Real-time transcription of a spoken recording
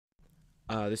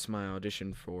This is my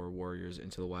audition for Warriors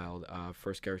Into the Wild.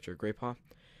 First character, Greypaw.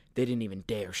 They didn't even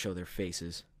dare show their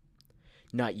faces.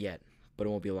 Not yet, but it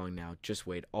won't be long now. Just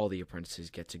wait, all the apprentices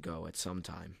get to go at some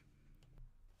time.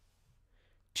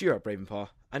 Cheer up, Ravenpaw.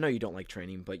 I know you don't like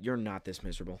training, but you're not this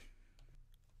miserable.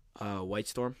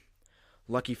 Whitestorm.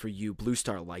 Lucky for you, Blue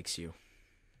Star likes you.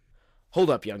 Hold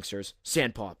up, youngsters.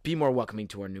 Sandpaw, be more welcoming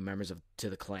to our new members to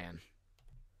the clan.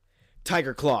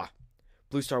 Tiger Claw.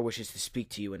 Blue Star wishes to speak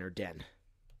to you in her den.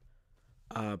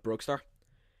 Brokestar.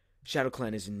 Shadow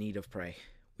Clan is in need of prey.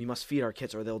 We must feed our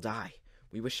kits or they'll die.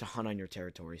 We wish to hunt on your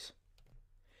territories.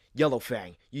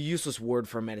 Yellowfang, you useless word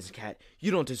for a medicine cat.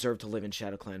 You don't deserve to live in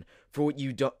Shadow Clan. For what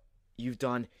you've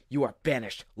done, you are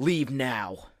banished. Leave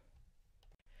now.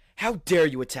 How dare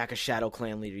you attack a Shadow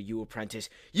Clan leader, you apprentice?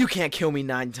 You can't kill me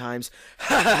 9 times.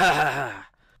 Ha ha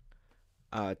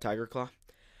ha ha. Tiger Claw.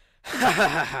 Ha ha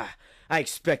ha ha. I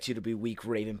expect you to be weak,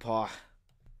 Ravenpaw.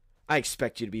 I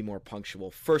expect you to be more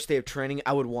punctual. First day of training,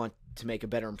 I would want to make a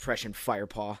better impression,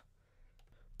 Firepaw.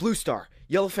 Blue Star,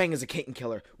 Yellowfang is a kitten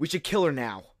killer. We should kill her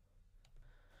now.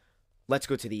 Let's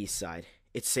go to the east side.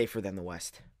 It's safer than the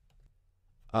west.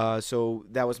 So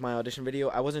that was my audition video.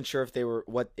 I wasn't sure if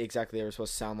what exactly they were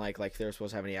supposed to sound like if they were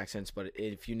supposed to have any accents, but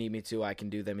if you need me to, I can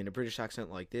do them in a British accent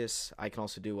like this. I can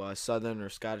also do a Southern or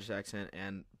Scottish accent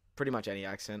and pretty much any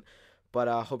accent.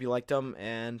 But hope you liked them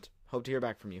and hope to hear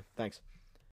back from you. Thanks.